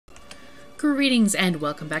Greetings and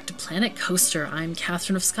welcome back to Planet Coaster. I'm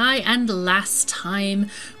KatherineOfSky, and last time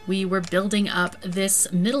we were building up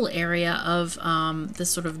this middle area of this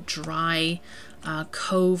sort of dry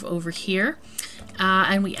cove over here.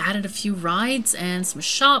 And we added a few rides and some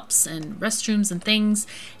shops and restrooms and things.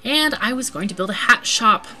 And I was going to build a hat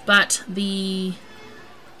shop, but the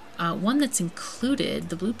one that's included,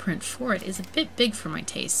 the blueprint for it, is a bit big for my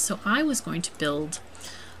taste. So I was going to build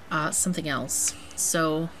something else.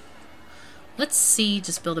 So let's see,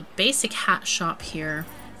 just build a basic hat shop here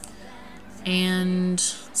and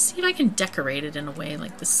see if I can decorate it in a way,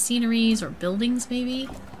 like the sceneries or buildings maybe.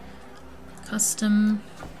 Custom.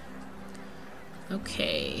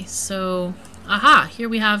 Okay, so, aha, here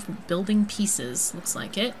we have building pieces, looks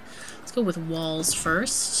like it. Let's go with walls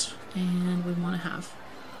first, and we want to have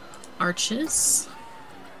arches.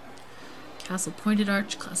 Castle pointed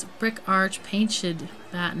arch, classic brick arch, painted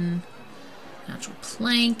batten, natural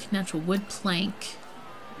plank, natural wood plank.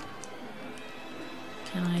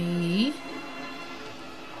 Can I...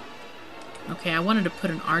 Okay, I wanted to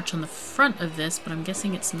put an arch on the front of this, but I'm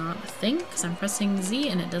guessing it's not a thing because I'm pressing Z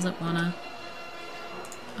and it doesn't want to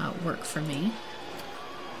work for me.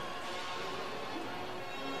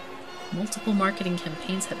 Multiple marketing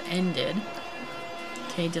campaigns have ended.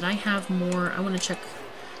 Okay, did I have more? I want to check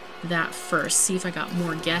that first, see if I got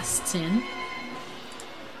more guests in.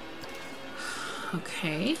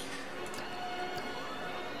 Okay.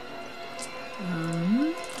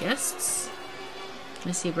 Guests. Can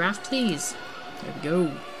I see a graph, please? There we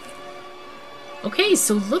go. Okay,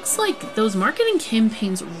 so looks like those marketing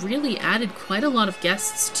campaigns really added quite a lot of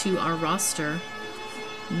guests to our roster.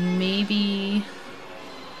 Maybe...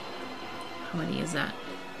 How many is that?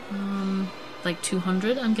 Like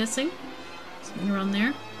 200, I'm guessing. Something around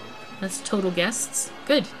there. That's total guests.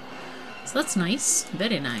 Good. So that's nice.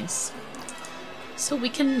 Very nice. So we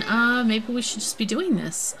can, maybe we should just be doing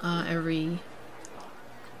this every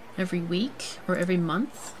week or every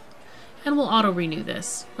month, and we'll auto-renew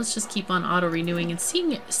this. Let's just keep on auto-renewing and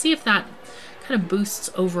see if that kind of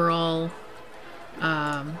boosts overall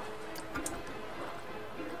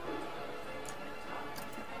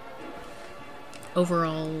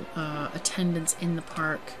attendance in the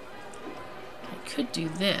park. I could do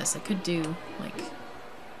this. I could do like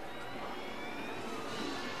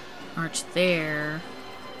arch there,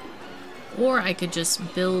 or I could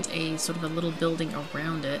just build a sort of a little building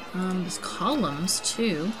around it. There's columns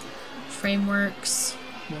too, frameworks,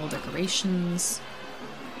 wall decorations,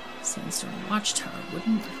 sandstone watchtower,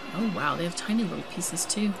 wooden. Oh wow, they have tiny little pieces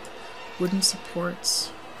too. Wooden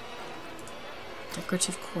supports,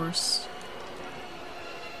 decorative course.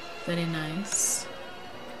 Very nice.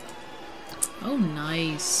 Oh,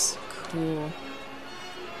 nice. Cool.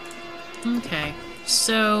 Okay.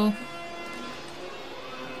 So,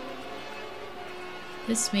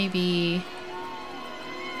 this may be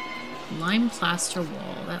lime plaster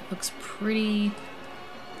wall. That looks pretty...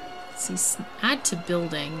 Let's see, add to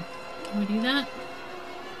building. Can we do that?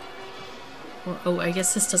 Or, oh, I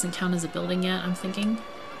guess this doesn't count as a building yet, I'm thinking.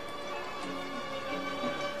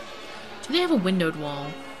 Do they have a windowed wall?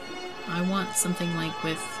 I want something like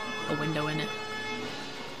with a window in it.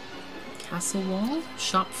 Castle wall?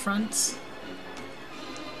 Shop front?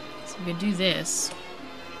 So we could do this.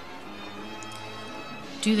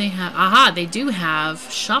 Do they have... Aha! They do have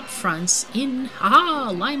shop fronts in...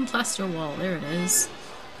 Aha! Lime plaster wall. There it is.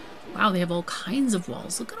 Wow, they have all kinds of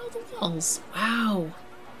walls. Look at all the walls. Wow.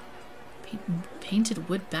 Painted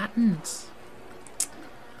wood battens.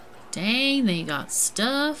 Dang, they got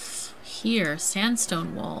stuff. Here,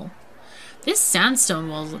 sandstone wall. This sandstone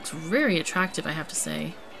wall looks very attractive, I have to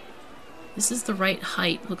say. This is the right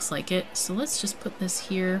height, looks like it. So let's just put this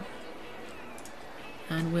here.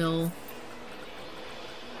 And we'll...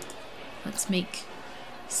 Let's make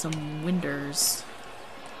some windows.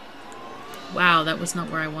 Wow, that was not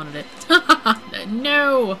where I wanted it.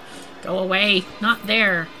 No! Go away. Not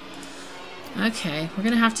there. Okay, we're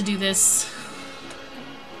gonna have to do this.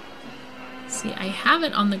 See, I have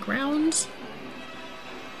it on the ground.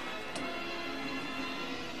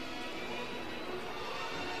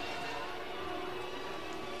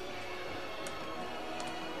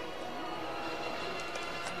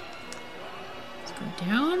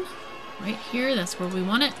 Down right here, that's where we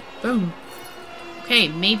want it. Boom. Okay,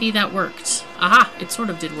 maybe that worked. Aha, it sort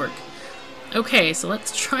of did work. Okay, so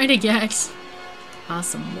let's try to get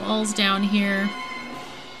some walls down here.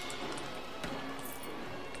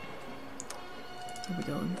 There we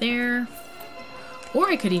go there. Or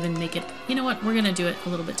I could even make it, you know what, we're gonna do it a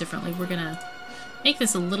little bit differently. We're gonna make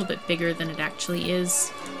this a little bit bigger than it actually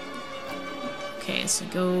is. Okay, so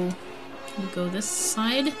can we go this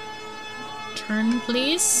side? Turn,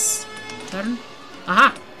 please. Turn.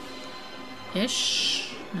 Aha!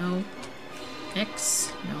 Ish. No.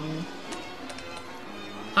 X. No.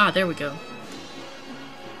 Ah, there we go.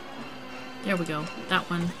 There we go. That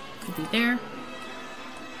one could be there.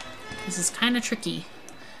 This is kind of tricky.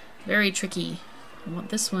 Very tricky. I want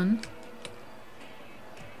this one.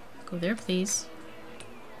 Go there, please.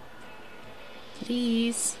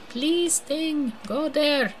 Please. Please, thing. Go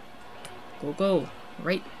there. Go, go.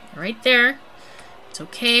 Right there. It's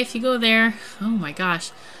okay if you go there. Oh my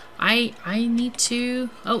gosh. I need to...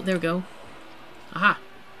 Oh, there we go. Aha.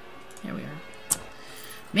 There we are.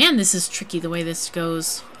 Man, this is tricky the way this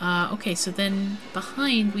goes. Okay, so then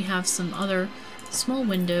behind we have some other small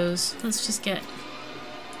windows. Let's just get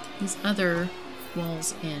these other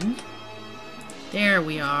walls in. There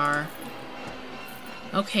we are.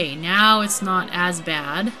 Okay, now it's not as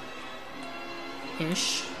bad.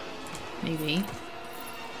 Ish. Maybe.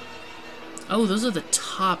 Oh, those are the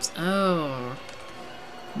tops. Oh.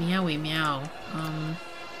 Meowie meow.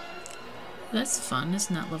 That's fun,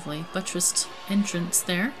 isn't that lovely? Buttressed entrance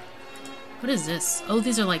there. What is this? Oh,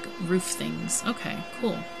 these are like roof things. Okay,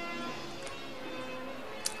 cool.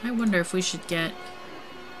 I wonder if we should get...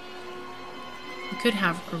 We could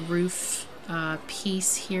have a roof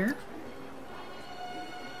piece here.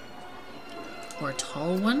 Or a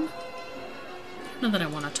tall one. I don't know that I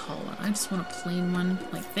want a tall one. I just want a plain one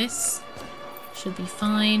like this. Should be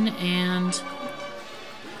fine. And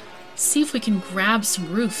see if we can grab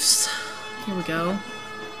some roofs. Here we go.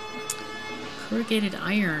 Corrugated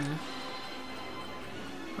iron.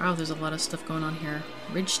 Wow, there's a lot of stuff going on here.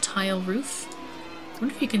 Ridge tile roof. I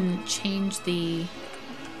wonder if you can change the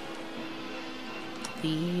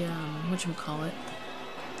whatchamacallit.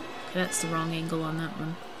 Okay, that's the wrong angle on that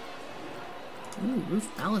one. Ooh, roof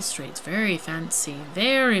balustrades. Very fancy.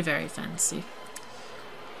 Very, very fancy.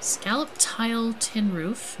 Scallop tile tin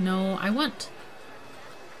roof. No, I want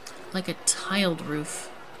like a tiled roof.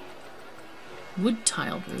 Wood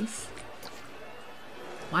tiled roof.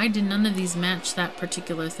 Why did none of these match that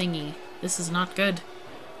particular thingy? This is not good.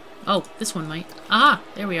 Oh, this one might. Ah,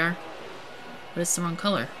 there we are. But it's the wrong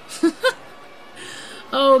color.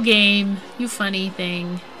 Oh, game. You funny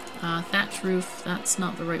thing. Thatch roof. That's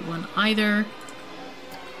not the right one either.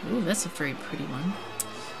 Ooh, that's a very pretty one.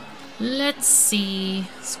 Let's see.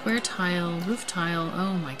 Square tile, roof tile.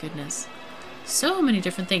 Oh my goodness. So many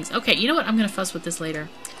different things. Okay, you know what? I'm going to fuss with this later.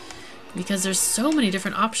 Because there's so many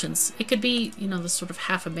different options. It could be, you know, the sort of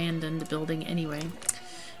half-abandoned building anyway.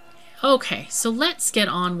 Okay, so let's get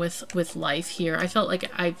on with life here. I felt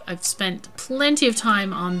like I've spent plenty of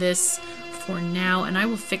time on this for now, and I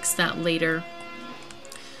will fix that later.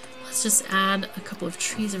 Let's just add a couple of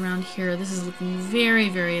trees around here. This is looking very,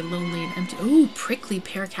 very lonely and empty. Ooh, prickly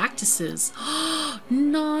pear cactuses.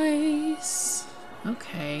 Nice.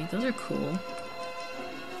 Okay, those are cool.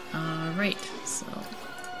 Right, so...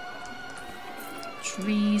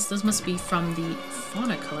 trees. Those must be from the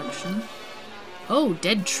fauna collection. Oh,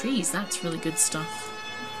 dead trees. That's really good stuff.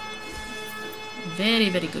 Very,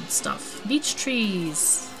 very good stuff. Beach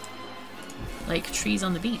trees. Like trees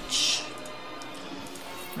on the beach.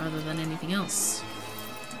 Rather than anything else.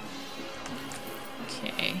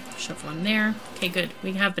 Okay, shove one there. Okay, good.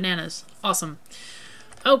 We have bananas. Awesome.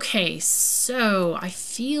 Okay, so I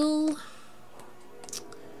feel...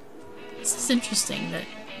 This is interesting that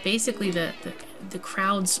basically the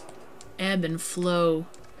crowds ebb and flow,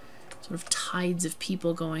 sort of tides of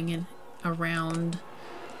people going in around.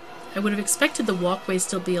 I would have expected the walkways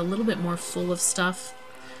to be a little bit more full of stuff,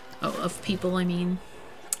 of people, I mean.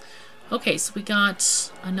 Okay, so we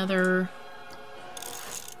got another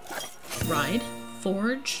ride,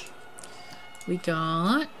 forge. We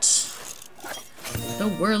got the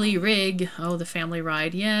whirly rig. Oh, the family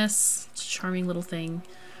ride, yes, it's a charming little thing.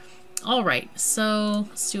 All right, so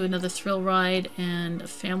let's do another thrill ride and a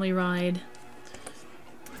family ride.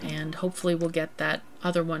 And hopefully we'll get that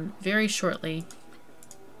other one very shortly.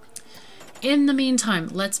 In the meantime,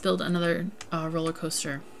 let's build another roller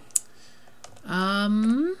coaster.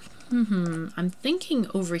 I'm thinking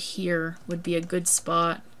over here would be a good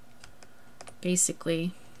spot,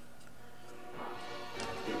 basically.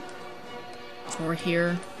 Or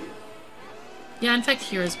here. Yeah, in fact,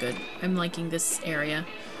 here is good. I'm liking this area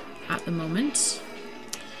at the moment.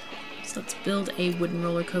 So let's build a wooden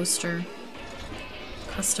roller coaster.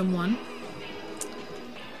 Custom one.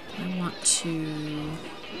 I want to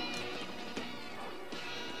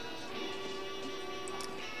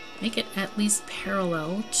make it at least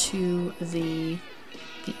parallel to the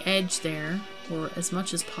edge there, or as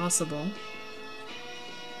much as possible.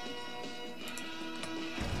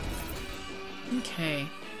 Okay.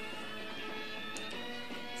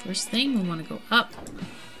 First thing, we want to go up.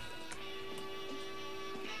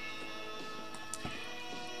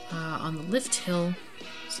 On the lift hill.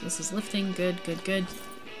 So this is lifting. Good, good, good.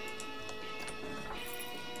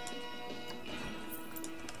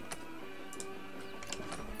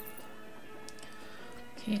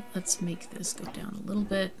 Okay, let's make this go down a little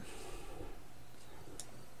bit.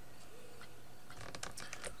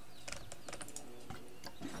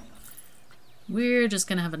 We're just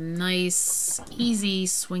gonna have a nice, easy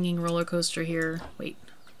swinging roller coaster here. Wait.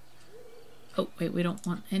 Oh, wait, we don't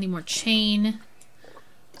want any more chain.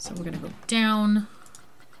 So we're gonna go down.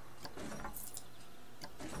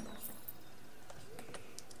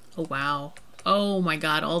 Oh, wow. Oh my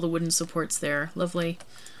god, all the wooden supports there. Lovely.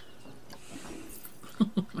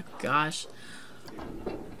 Oh my gosh.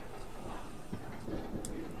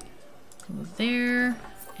 Go there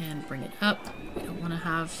and bring it up. We don't want to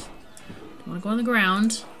have... don't want to go on the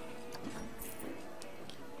ground.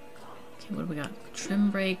 Okay, what do we got? Trim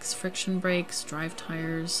brakes, friction brakes, drive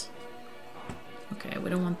tires. Okay, we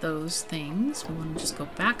don't want those things. We want to just go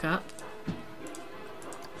back up.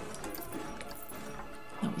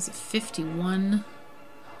 That was a 51.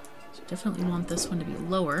 So definitely want this one to be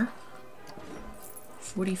lower.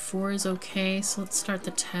 44 is okay, so let's start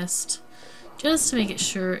the test. Just to make it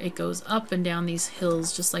sure it goes up and down these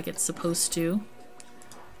hills just like it's supposed to.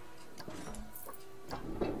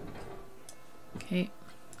 Okay.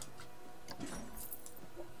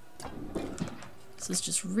 This is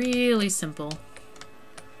just really simple.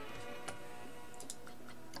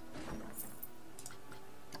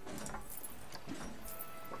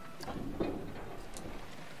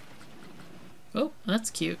 Oh, that's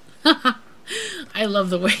cute. I love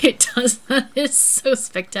the way it does that. It's so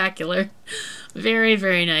spectacular. Very,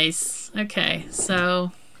 very nice. Okay,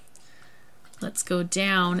 so let's go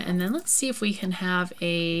down and then let's see if we can have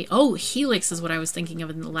a... oh, helix is what I was thinking of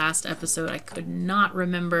in the last episode. I could not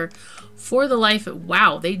remember for the life of...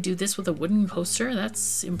 wow, they do this with a wooden coaster?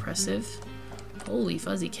 That's impressive. Holy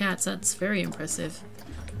fuzzy cats, that's very impressive.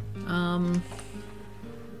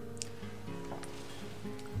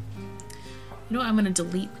 You know what, I'm going to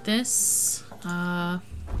delete this. Yeah,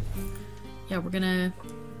 we're going to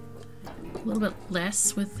a little bit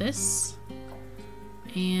less with this.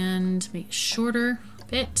 And make it shorter a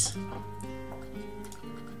bit.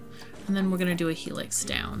 And then we're going to do a helix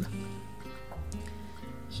down.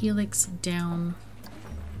 Helix down.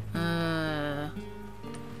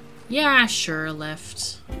 Yeah, sure,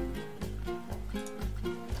 left.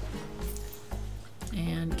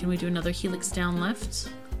 And can we do another helix down left?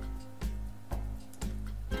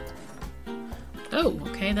 Oh,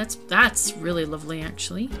 okay, that's really lovely,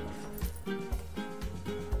 actually. I'm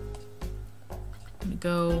gonna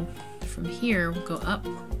go from here, we'll go up.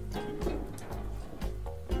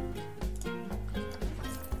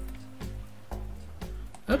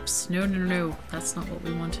 Oops, no, no, no, no, that's not what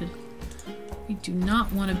we wanted. We do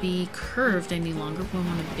not want to be curved any longer. We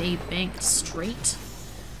want to be banked straight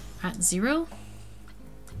at 0.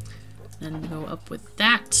 Then go up with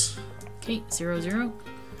that. Okay, 0, 0.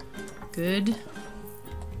 Good.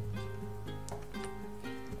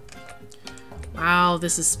 Wow,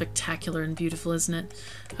 this is spectacular and beautiful, isn't it?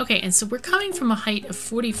 Okay, and so we're coming from a height of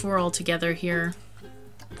 44 altogether here.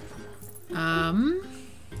 So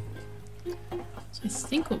I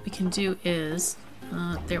think what we can do is...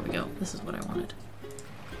 there we go. This is what I wanted.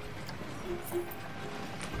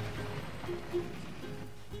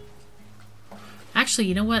 Actually,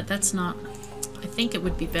 you know what? That's not... I think it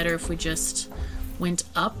would be better if we just went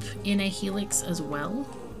up in a helix as well.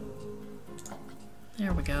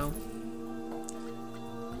 There we go.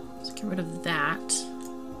 Let's get rid of that.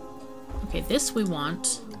 Okay, this we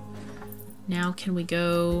want. Now can we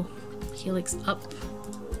go helix up?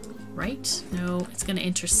 Right? No, it's going to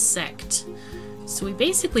intersect. So we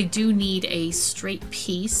basically do need a straight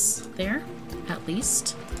piece there, at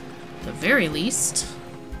least. The very least.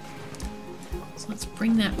 So let's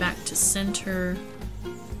bring that back to center.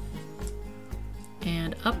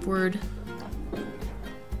 And upward.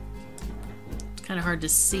 It's kind of hard to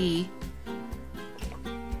see.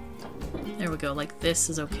 There we go, like this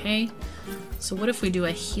is okay. So what if we do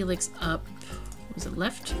a helix up? Was it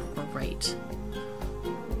left or right?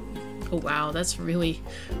 Oh wow, that's really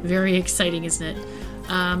very exciting, isn't it?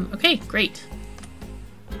 Okay, great.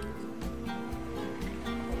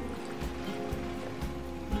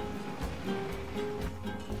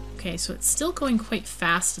 Okay, so it's still going quite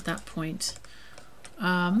fast at that point.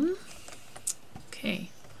 Okay.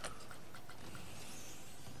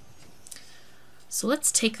 So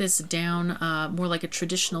let's take this down more like a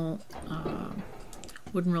traditional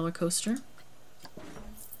wooden roller coaster.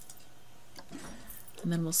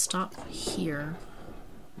 And then we'll stop here.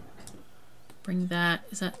 Bring that,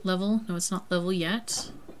 is that level? No, it's not level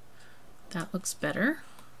yet. That looks better.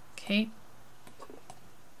 Okay.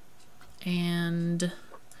 And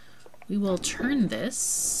we will turn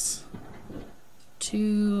this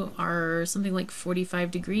to our something like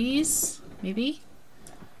 45 degrees, maybe.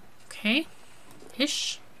 Okay,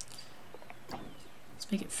 ish.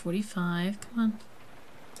 Let's make it 45. Come on.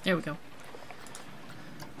 There we go.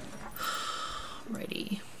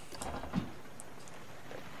 Righty.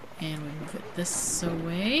 And we move it this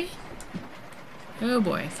way. Oh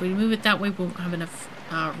boy, if we move it that way, we won't have enough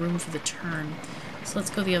room for the turn. So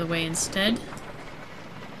let's go the other way instead.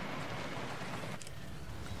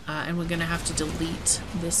 And we're going to have to delete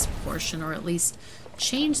this portion, or at least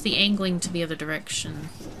change the angling to the other direction.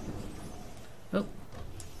 Oh.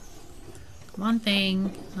 Come on,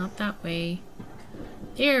 thing. Not that way.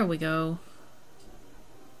 There we go.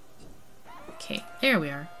 Okay, there we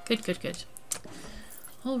are. Good, good, good.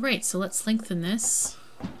 Alright, so let's lengthen this.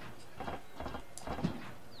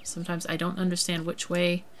 Sometimes I don't understand which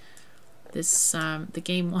way this the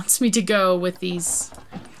game wants me to go with these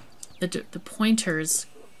the pointers.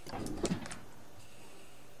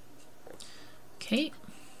 Okay.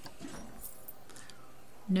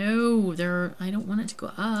 No, I don't want it to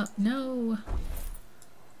go up. No.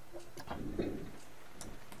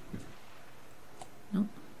 Nope.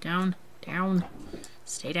 Down. Down.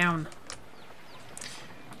 Stay down.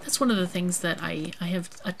 That's one of the things that I have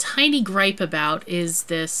a tiny gripe about, is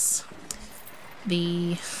this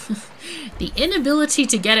the inability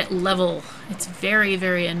to get it level. It's very,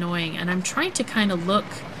 very annoying, and I'm trying to kind of look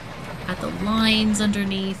at the lines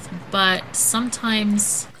underneath, but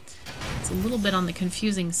sometimes it's a little bit on the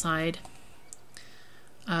confusing side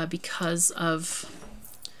because of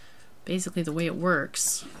basically the way it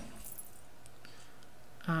works.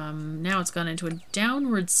 Now it's gone into a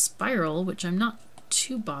downward spiral, which I'm not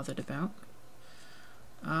too bothered about.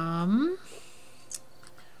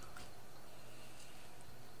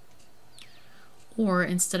 Or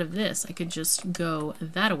instead of this, I could just go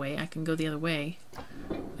that way. I can go the other way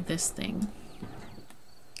with this thing.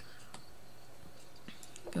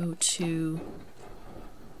 Go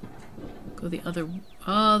the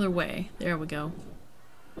other way. There we go.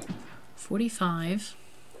 45.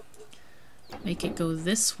 Make it go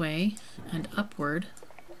this way and upward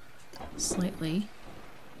slightly,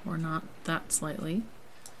 or not that slightly.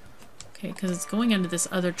 Okay, because it's going into this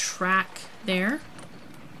other track there.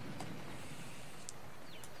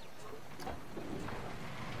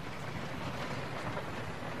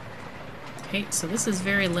 Okay, so this is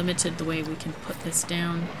very limited the way we can put this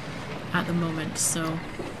down at the moment, so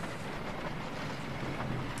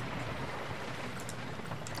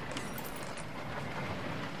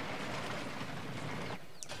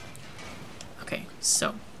okay,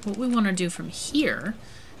 so what we want to do from here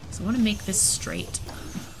is I want to make this straight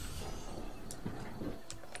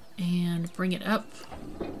and bring it up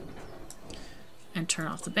and turn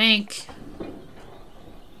off the bank.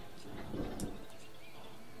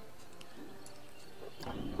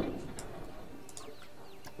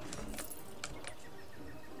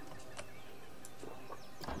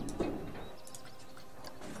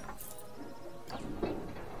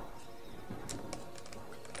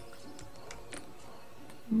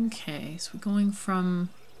 Okay, so we're going from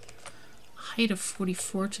height of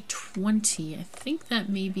 44 to 20. I think that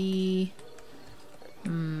may be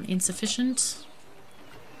insufficient.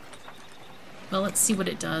 Well, let's see what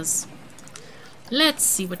it does. Let's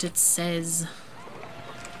see what it says.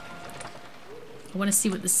 I want to see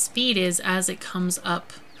what the speed is as it comes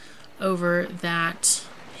up over that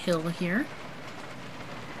hill here.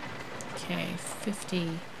 Okay,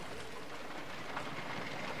 50.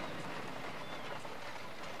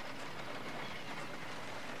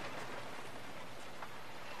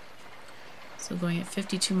 So going at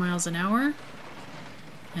 52 miles an hour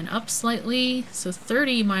and up slightly, so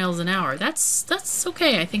 30 miles an hour. That's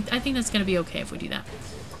okay. I think that's going to be okay if we do that.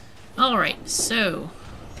 All right, so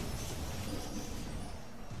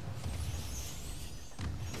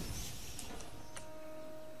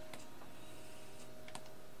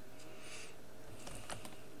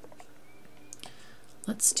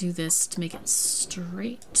let's do this to make it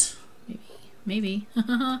straight. Maybe.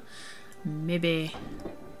 Maybe.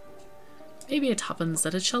 Maybe it happens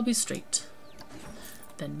that it shall be straight.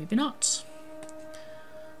 Then maybe not.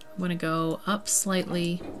 I'm going to go up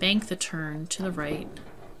slightly, bank the turn to the right,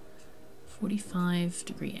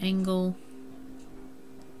 45-degree angle.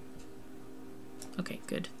 Okay,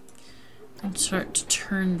 good. And start to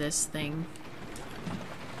turn this thing.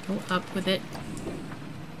 Go up with it.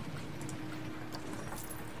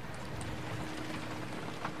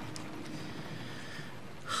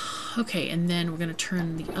 Okay, and then we're going to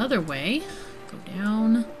turn the other way. Go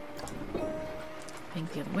down.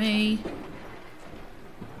 Bank the other way.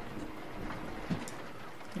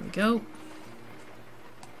 There we go.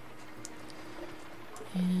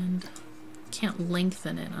 And can't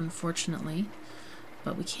lengthen it, unfortunately.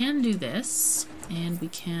 But we can do this. And we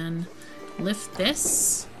can lift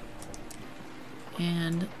this.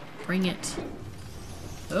 And bring it...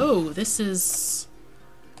 Oh, this is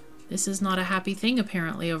not a happy thing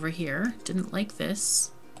apparently over here. Didn't like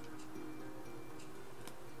this.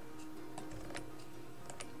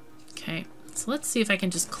 Okay, so let's see if I can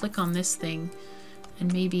just click on this thing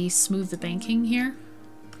and maybe smooth the banking here.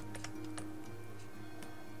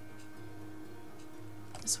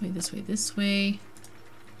 This way, this way, this way.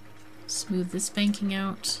 Smooth this banking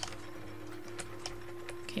out.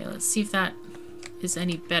 Okay, let's see if that is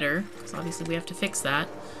any better, because obviously we have to fix that.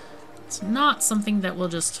 It's not something that will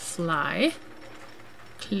just fly.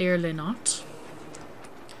 Clearly not.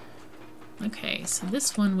 Okay, so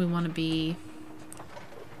this one we want to be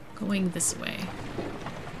going this way.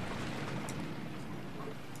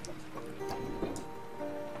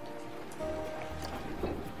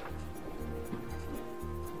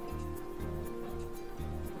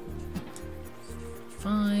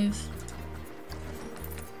 Five.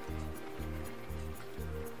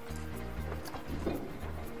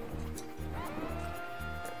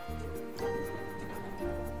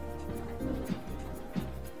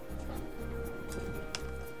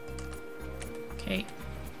 Okay,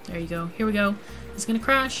 there you go. Here we go. It's gonna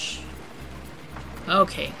crash.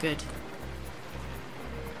 Okay, good.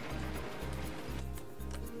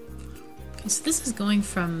 Okay, so this is going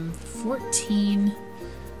from 14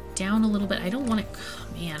 down a little bit. I don't want it... Oh,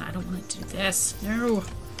 man, I don't want to do this. No!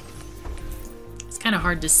 It's kind of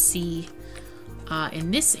hard to see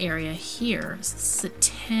in this area here. So this is at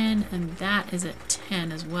 10, and that is at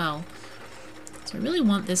 10 as well. So I really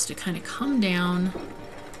want this to kind of come down.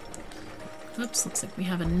 Oops, looks like we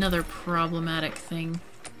have another problematic thing.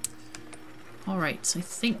 Alright, so I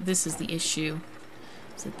think this is the issue.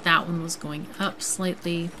 So that one was going up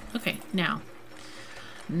slightly. Okay, now.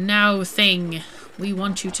 Now thing. We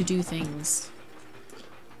want you to do things.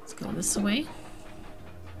 Let's go this way.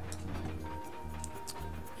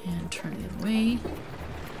 And turn the other way.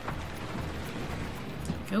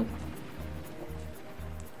 Go.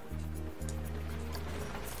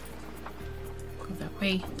 Go that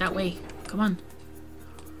way. That way. Come on.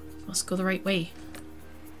 Let's go the right way.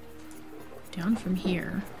 Down from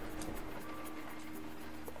here.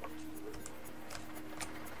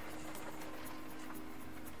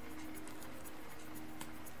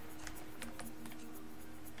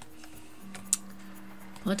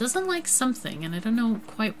 Well, it doesn't like something, and I don't know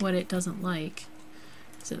quite what it doesn't like.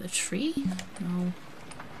 Is it the tree? No.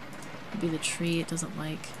 Maybe the tree it doesn't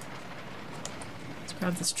like. Let's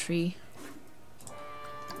grab this tree.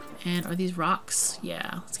 And are these rocks?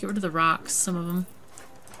 Yeah, let's get rid of the rocks, some of them.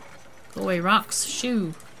 Go away, rocks.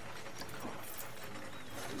 Shoo!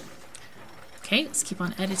 Okay, let's keep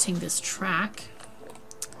on editing this track.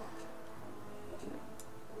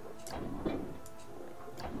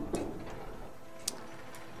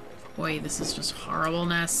 Boy, this is just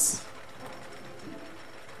horribleness.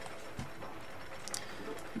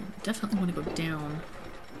 Definitely want to go down.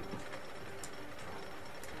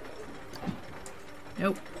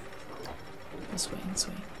 Nope. This way, this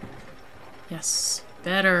way. Yes.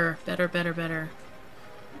 Better, better, better, better.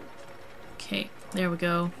 Okay, there we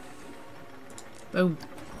go. Boom.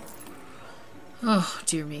 Oh,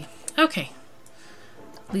 dear me. Okay.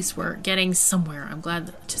 At least we're getting somewhere. I'm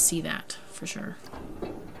glad to see that, for sure.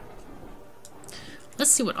 Let's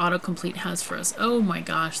see what autocomplete has for us. Oh my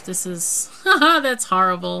gosh, this is... Haha, that's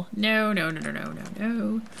horrible. No, no, no, no, no, no,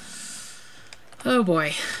 no. Oh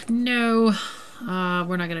boy. No.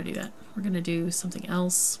 We're not going to do that. We're going to do something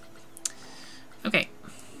else. Okay.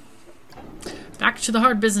 Back to the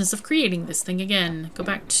hard business of creating this thing again. Go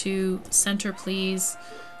back to center, please.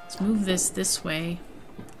 Let's move this way.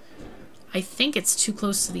 I think it's too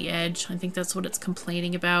close to the edge. I think that's what it's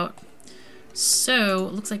complaining about. So,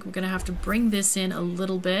 it looks like we're going to have to bring this in a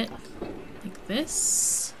little bit. Like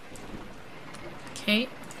this. Okay.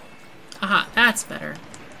 Aha, that's better.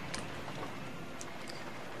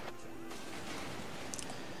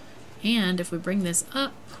 And if we bring this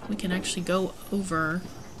up, we can actually go over.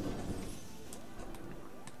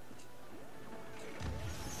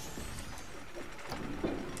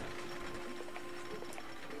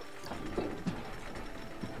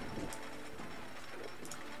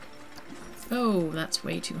 Oh, that's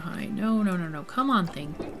way too high. No, no, no, no. Come on,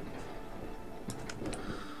 thing.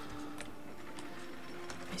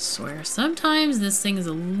 I swear, sometimes this thing is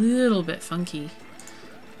a little bit funky.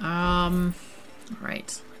 Alright,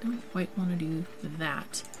 I don't quite want to do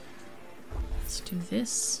that. Let's do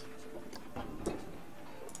this.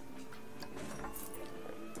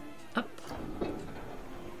 Up.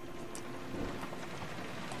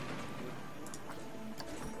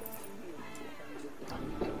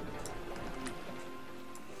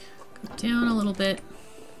 Go down a little bit.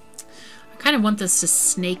 I kind of want this to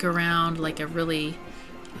snake around like a really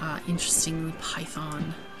interesting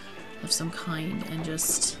python of some kind and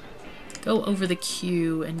just go over the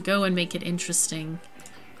queue and go and make it interesting.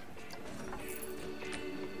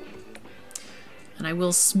 And I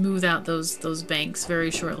will smooth out those banks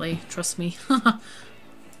very shortly, trust me.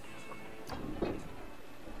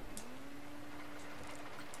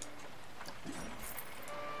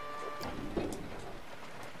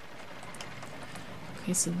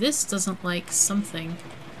 Okay, so this doesn't like something.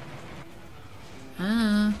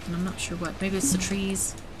 And I'm not sure what. Maybe it's the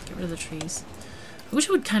trees. Get rid of the trees. I wish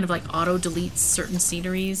it would kind of like auto-delete certain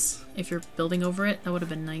sceneries if you're building over it. That would have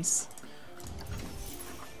been nice.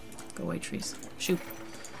 Go away, trees. Shoot.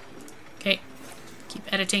 Okay.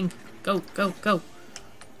 Keep editing. Go, go, go.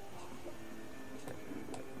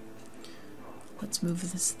 Let's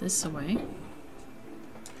move this away.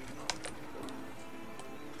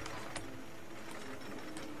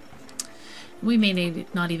 We may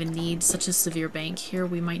not even need such a severe bank here.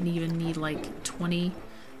 We might even need like 20,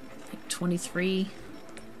 like 23.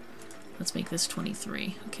 Let's make this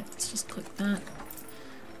 23. Okay, let's just click that.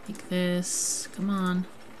 Make this. Come on.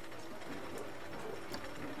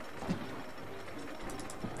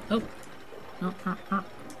 Oh. No,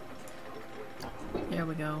 There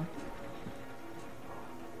we go.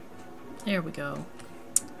 There we go.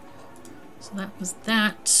 So that was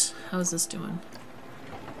that. How's this doing?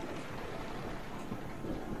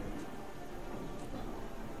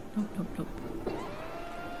 Nope, nope, nope.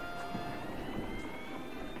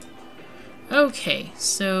 Okay,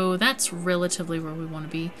 so that's relatively where we want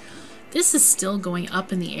to be. This is still going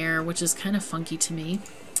up in the air, which is kind of funky to me.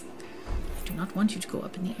 I do not want you to go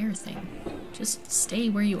up in the air thing. Just stay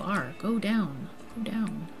where you are. Go down. Go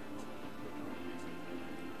down.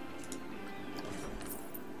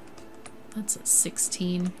 That's at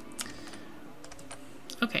 16.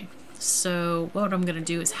 Okay, so what I'm going to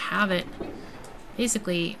do is have it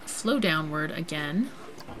basically flow downward again.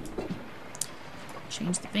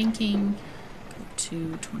 Change the banking. Go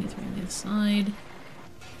to 23 on the other side.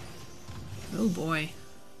 Oh boy.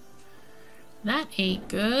 That ain't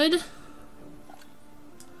good.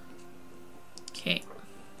 Okay.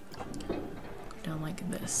 Go down like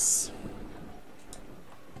this.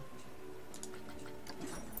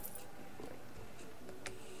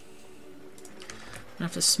 I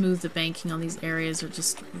have to smooth the banking on these areas. Are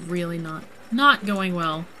just really not going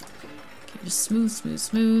well. Okay, just smooth, smooth,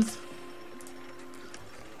 smooth.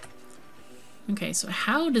 Okay, so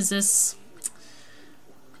how does this...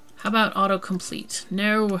 How about autocomplete?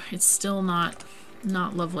 No, it's still not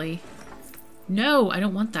lovely. No, I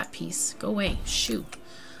don't want that piece. Go away. Shoo.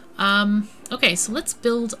 Okay, so let's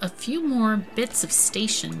build a few more bits of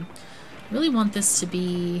station. I really want this to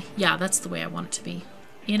be... Yeah, that's the way I want it to be.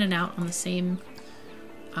 In and out on the same...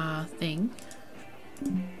 thing.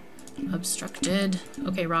 Obstructed.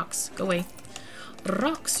 Okay, rocks, go away.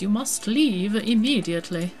 Rocks, you must leave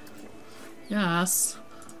immediately. Yes.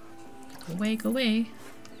 Go away, go away.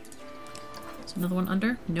 Is another one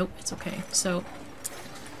under? Nope, it's okay. So,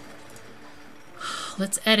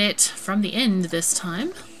 let's edit from the end this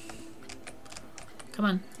time. Come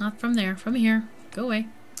on, not from there, from here. Go away.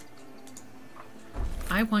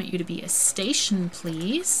 I want you to be a station,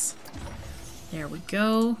 please. There we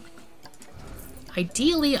go.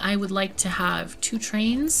 Ideally, I would like to have 2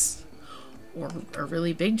 trains or a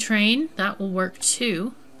really big train. That will work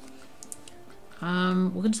too.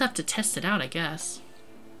 We'll just have to test it out, I guess.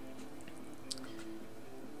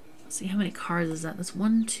 Let's see, how many cars is that? That's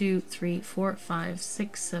 1, 2, 3, 4, 5,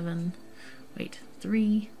 6, 7. Wait,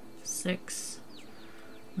 3, 6,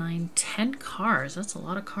 9, 10 cars. That's a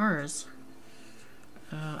lot of cars.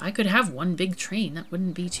 I could have 1 big train. That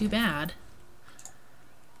wouldn't be too bad.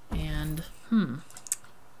 And,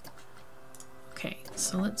 okay,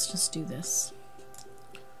 so let's just do this.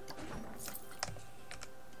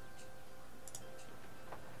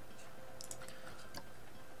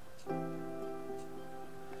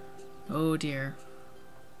 Oh dear.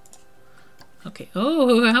 Okay,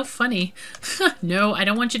 oh, how funny. No, I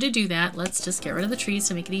don't want you to do that. Let's just get rid of the trees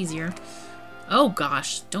to make it easier. Oh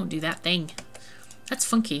gosh, don't do that thing. That's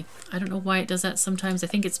funky. I don't know why it does that sometimes. I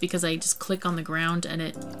think it's because I just click on the ground and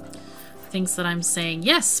it thinks that I'm saying,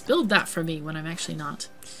 yes, build that for me, when I'm actually not.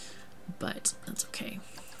 But that's okay.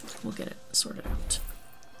 We'll get it sorted out.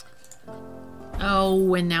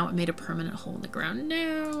 Oh, and now it made a permanent hole in the ground.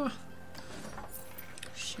 No!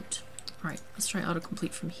 Shoot. Alright, let's try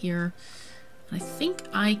autocomplete from here. And I think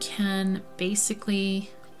I can basically...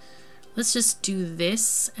 Let's just do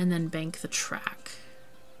this and then bank the track.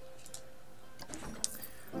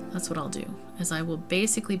 That's what I'll do, is I will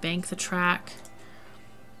basically bank the track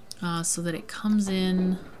so that it comes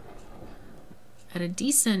in at a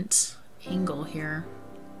decent angle here.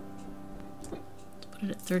 Let's put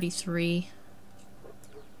it at 33.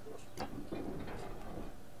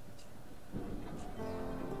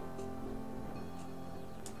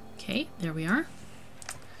 Okay, there we are.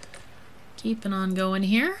 Keeping on going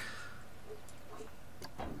here.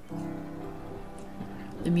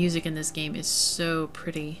 The music in this game is so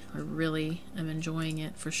pretty. I really am enjoying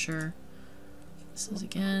it for sure. This is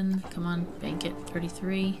again, come on, bank it,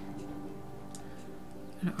 33.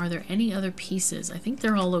 And are there any other pieces? I think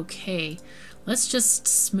they're all okay. Let's just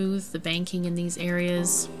smooth the banking in these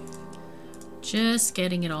areas. Just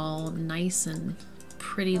getting it all nice and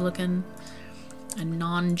pretty looking and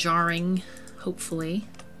non-jarring, hopefully.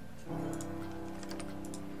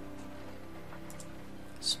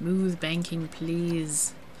 Smooth banking,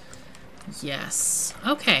 please. Yes.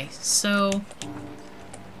 Okay, so...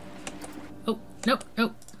 Oh, nope,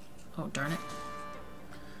 nope. Oh, darn it.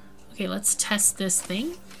 Okay, let's test this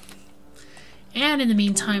thing. And in the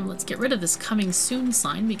meantime, let's get rid of this coming soon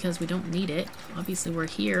sign because we don't need it. Obviously, we're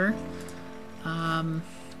here.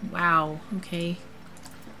 Wow. Okay.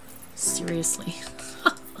 Seriously.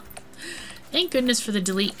 Thank goodness for the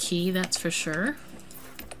delete key, that's for sure.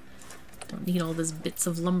 Don't need all those bits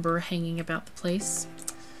of lumber hanging about the place.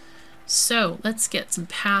 So, let's get some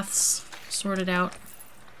paths sorted out.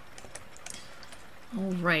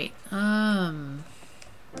 Alright,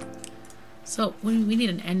 so we need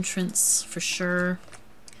an entrance for sure.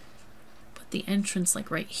 Put the entrance like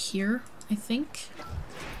right here, I think.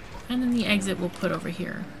 And then the exit we'll put over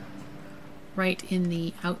here. Right in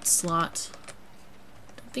the out slot.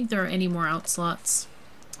 Don't think there are any more out slots.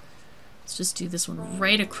 Let's just do this one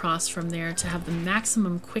right across from there to have the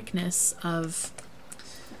maximum quickness of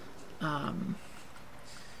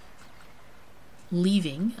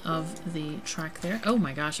leaving of the track there. Oh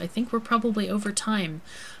my gosh, I think we're probably over time.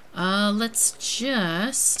 Let's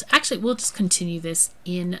just... Actually, we'll just continue this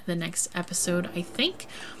in the next episode, I think,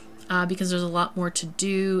 because there's a lot more to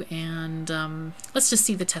do, and let's just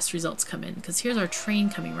see the test results come in, because here's our train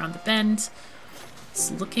coming around the bend.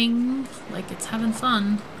 It's looking like it's having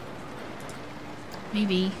fun.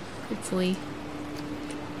 Maybe. Hopefully.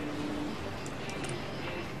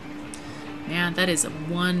 Man, that is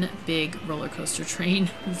one big roller coaster train.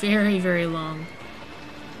 Very, very long.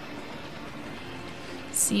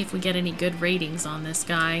 See if we get any good ratings on this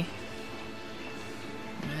guy.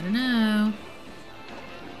 I don't know.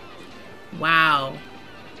 Wow.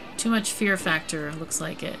 Too much fear factor, looks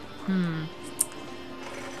like it.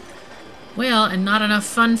 Well, and not enough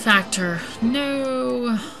fun factor.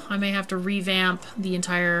 No! I may have to revamp the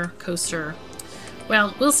entire coaster.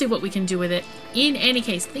 Well, we'll see what we can do with it. In any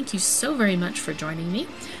case, thank you so very much for joining me.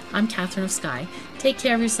 I'm KatherineOfSky. Take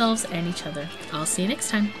care of yourselves and each other. I'll see you next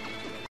time.